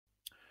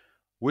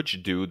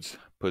Which dudes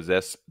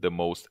possess the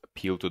most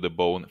peel to the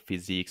bone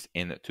physiques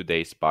in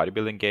today's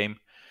bodybuilding game?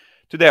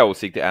 Today I will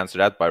seek to answer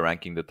that by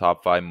ranking the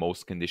top 5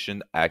 most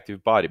conditioned active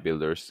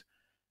bodybuilders.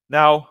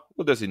 Now,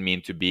 what does it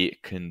mean to be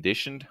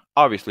conditioned?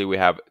 Obviously, we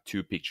have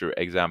two picture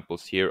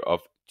examples here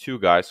of two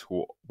guys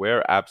who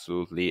were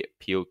absolutely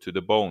peeled to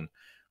the bone.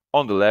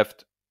 On the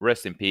left,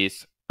 rest in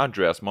peace,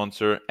 Andreas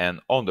Monzer, and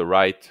on the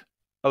right,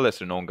 a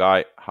lesser known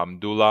guy,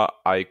 Hamdullah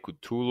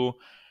Aykutulu.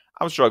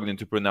 I'm struggling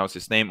to pronounce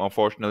his name,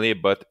 unfortunately,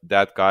 but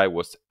that guy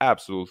was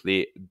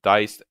absolutely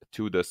diced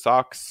to the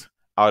socks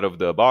out of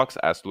the box,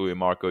 as Louis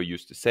Marco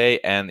used to say,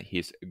 and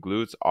his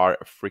glutes are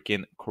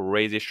freaking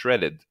crazy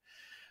shredded.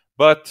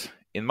 But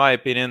in my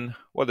opinion,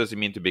 what does it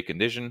mean to be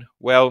conditioned?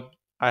 Well,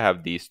 I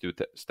have these two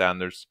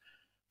standards.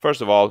 First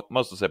of all,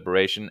 muscle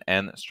separation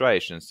and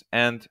striations,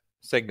 and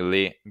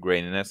secondly,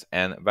 graininess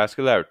and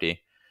vascularity.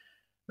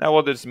 Now,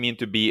 what does it mean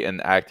to be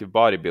an active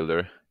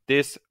bodybuilder?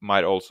 This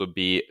might also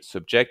be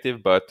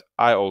subjective, but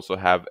I also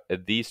have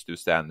these two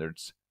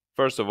standards.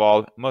 First of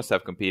all, must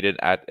have competed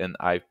at an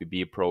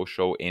IFBB Pro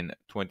show in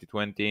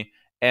 2020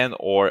 and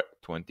or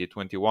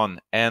 2021.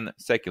 And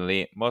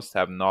secondly, must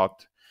have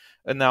not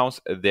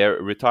announced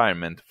their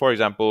retirement. For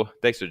example,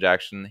 Dexter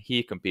Jackson,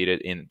 he competed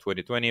in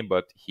 2020,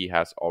 but he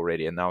has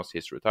already announced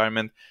his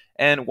retirement.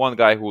 And one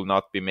guy who will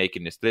not be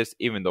making this list,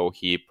 even though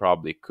he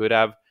probably could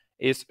have,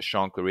 is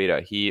Sean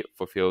Clarita. He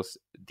fulfills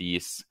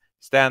these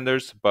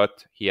standards,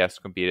 but he has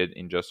competed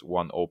in just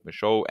one open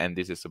show, and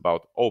this is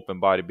about open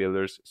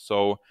bodybuilders.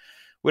 So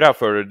without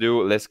further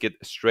ado, let's get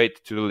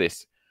straight to the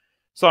list.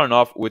 Starting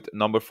off with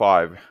number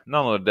 5,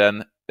 none other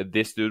than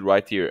this dude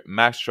right here,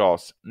 Max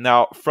Charles.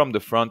 Now, from the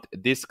front,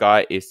 this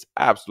guy is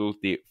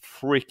absolutely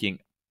freaking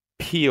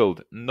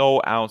peeled.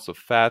 No ounce of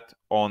fat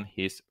on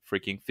his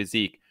freaking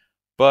physique.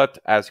 But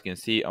as you can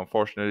see,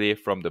 unfortunately,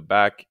 from the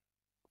back,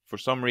 for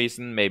some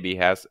reason, maybe he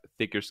has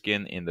thicker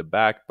skin in the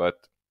back, but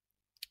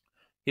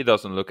he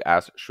doesn't look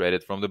as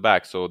shredded from the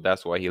back. So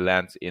that's why he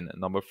lands in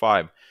number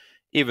 5.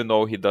 Even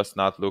though he does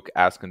not look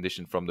as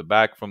conditioned from the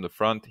back, from the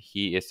front,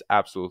 he is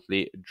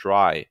absolutely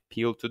dry,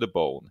 peeled to the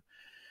bone.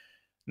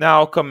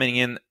 Now, coming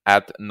in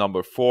at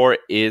number 4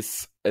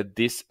 is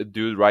this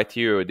dude right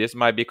here. This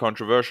might be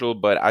controversial,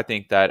 but I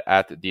think that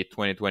at the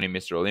 2020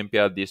 Mr.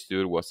 Olympia, this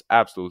dude was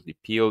absolutely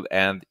peeled,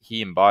 and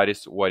he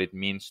embodies what it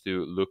means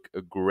to look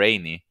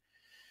grainy.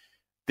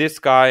 This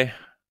guy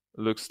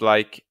looks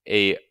like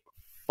a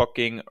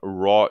fucking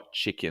raw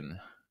chicken.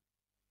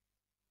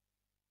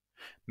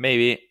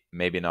 Maybe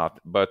not.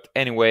 But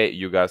anyway,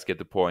 you guys get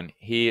the point.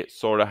 He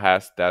sort of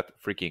has that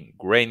freaking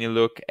grainy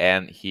look,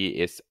 and he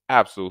is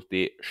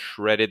absolutely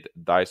shredded,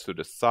 diced to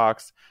the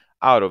socks,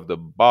 out of the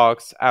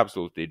box,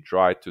 absolutely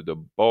dry to the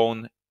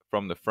bone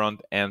from the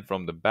front and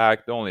from the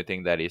back. The only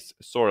thing that is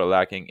sort of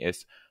lacking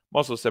is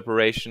muscle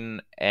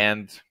separation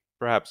and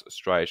perhaps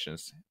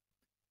striations.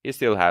 He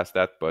still has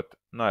that, but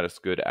not as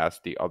good as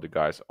the other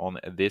guys on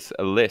this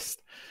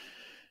list.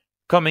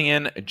 Coming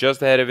in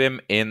just ahead of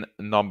him in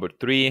number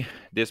 3,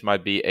 this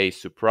might be a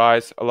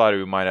surprise. A lot of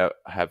you might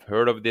have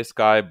heard of this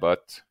guy,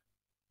 but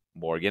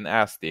Morgan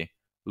Asti.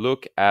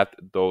 Look at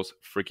those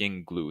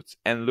freaking glutes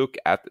and look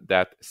at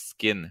that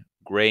skin,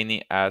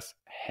 grainy as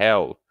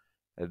hell.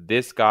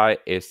 This guy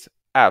is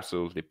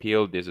absolutely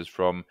peeled. This is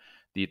from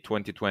the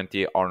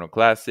 2020 Arnold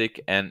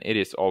Classic, and it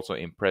is also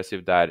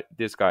impressive that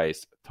this guy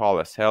is tall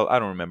as hell. I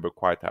don't remember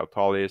quite how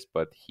tall he is,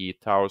 but he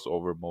towers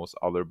over most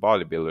other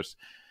bodybuilders.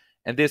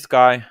 And this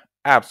guy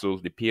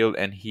absolutely peeled,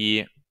 and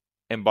he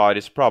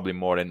embodies probably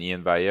more than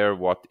Ian Vayer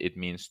what it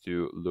means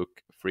to look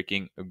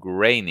freaking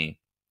grainy.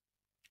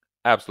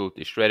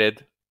 Absolutely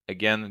shredded.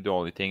 Again, the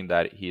only thing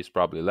that he is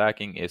probably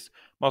lacking is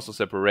muscle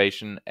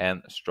separation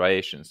and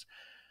striations.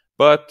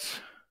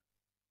 But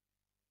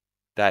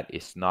that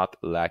is not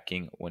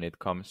lacking when it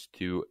comes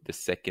to the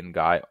second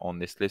guy on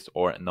this list,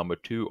 or number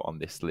 2 on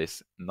this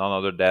list. None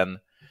other than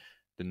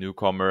the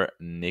newcomer,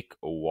 Nick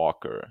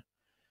Walker.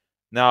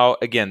 Now,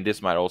 again,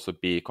 this might also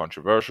be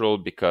controversial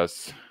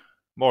because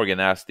Morgan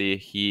Asti,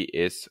 he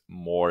is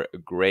more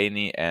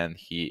grainy and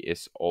he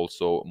is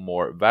also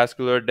more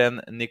vascular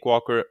than Nick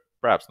Walker.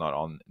 Perhaps not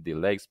on the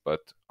legs,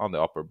 but on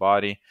the upper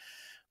body.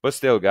 But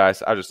still,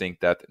 guys, I just think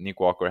that Nick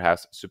Walker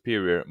has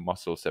superior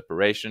muscle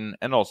separation.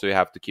 And also you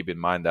have to keep in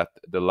mind that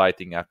the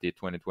lighting at the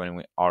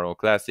 2020 Arnold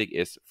Classic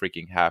is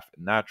freaking half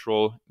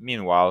natural.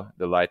 Meanwhile,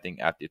 the lighting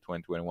at the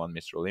 2021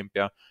 Mr.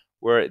 Olympia,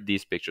 where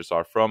these pictures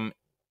are from,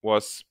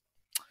 was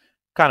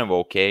kind of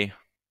okay.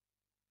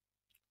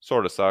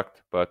 Sort of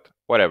sucked, but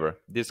whatever.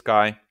 This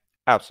guy,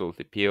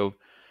 absolutely peeled.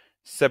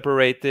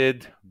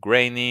 Separated,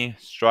 grainy,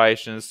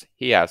 striations,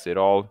 he has it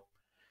all.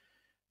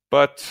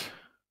 But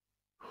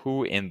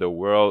who in the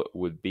world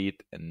would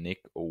beat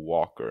Nick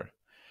Walker?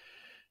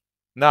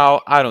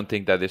 Now, I don't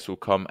think that this will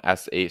come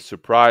as a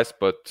surprise,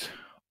 but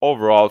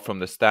overall, from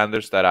the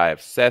standards that I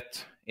have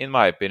set, in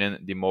my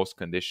opinion, the most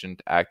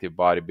conditioned active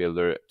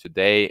bodybuilder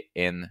today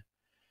in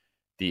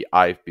the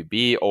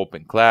IFBB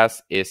open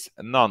class is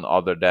none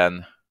other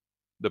than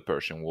the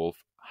Persian Wolf,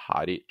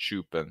 Hadi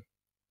Choopan.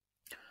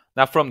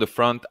 Now, from the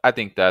front, I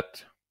think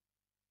that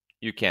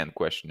you can't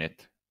question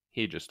it.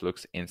 he just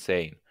looks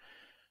insane.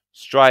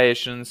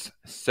 Striations,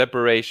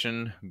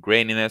 separation,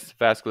 graininess,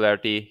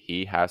 vascularity,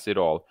 he has it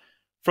all.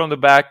 From the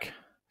back,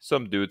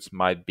 some dudes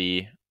might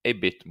be a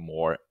bit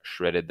more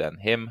shredded than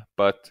him,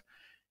 but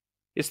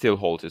he still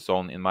holds his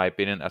own, in my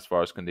opinion, as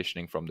far as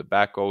conditioning from the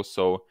back goes.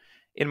 So,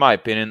 in my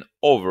opinion,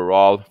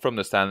 overall, from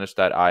the standards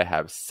that I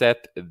have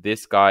set,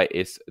 this guy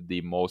is the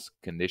most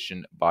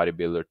conditioned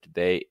bodybuilder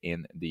today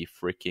in the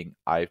freaking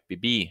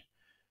IFBB.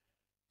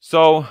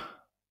 So,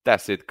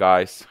 that's it,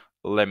 guys.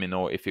 Let me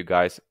know if you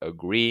guys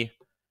agree.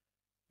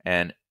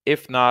 And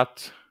if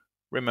not,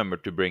 remember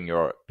to bring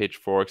your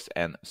pitchforks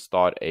and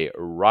start a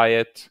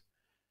riot.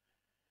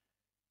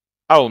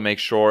 I will make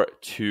sure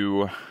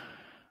to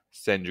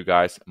send you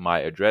guys my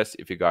address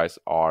if you guys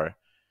are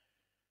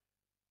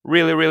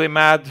really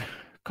mad.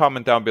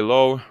 Comment down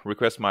below,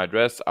 request my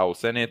address, I will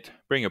send it.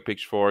 Bring your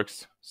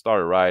pitchforks,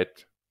 start a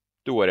riot,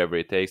 do whatever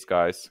it takes,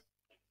 guys.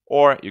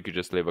 Or you could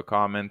just leave a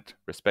comment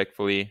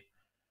respectfully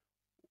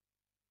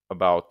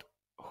about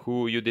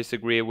who you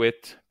disagree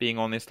with being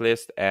on this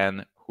list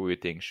and who you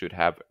think should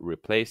have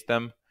replaced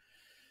them.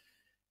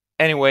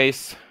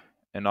 Anyways,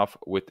 enough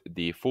with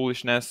the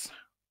foolishness.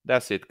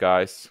 That's it,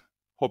 guys.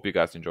 Hope you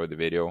guys enjoyed the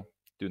video.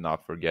 Do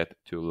not forget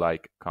to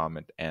like,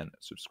 comment, and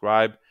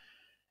subscribe.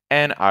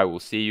 And I will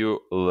see you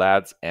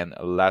lads and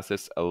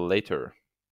lasses later.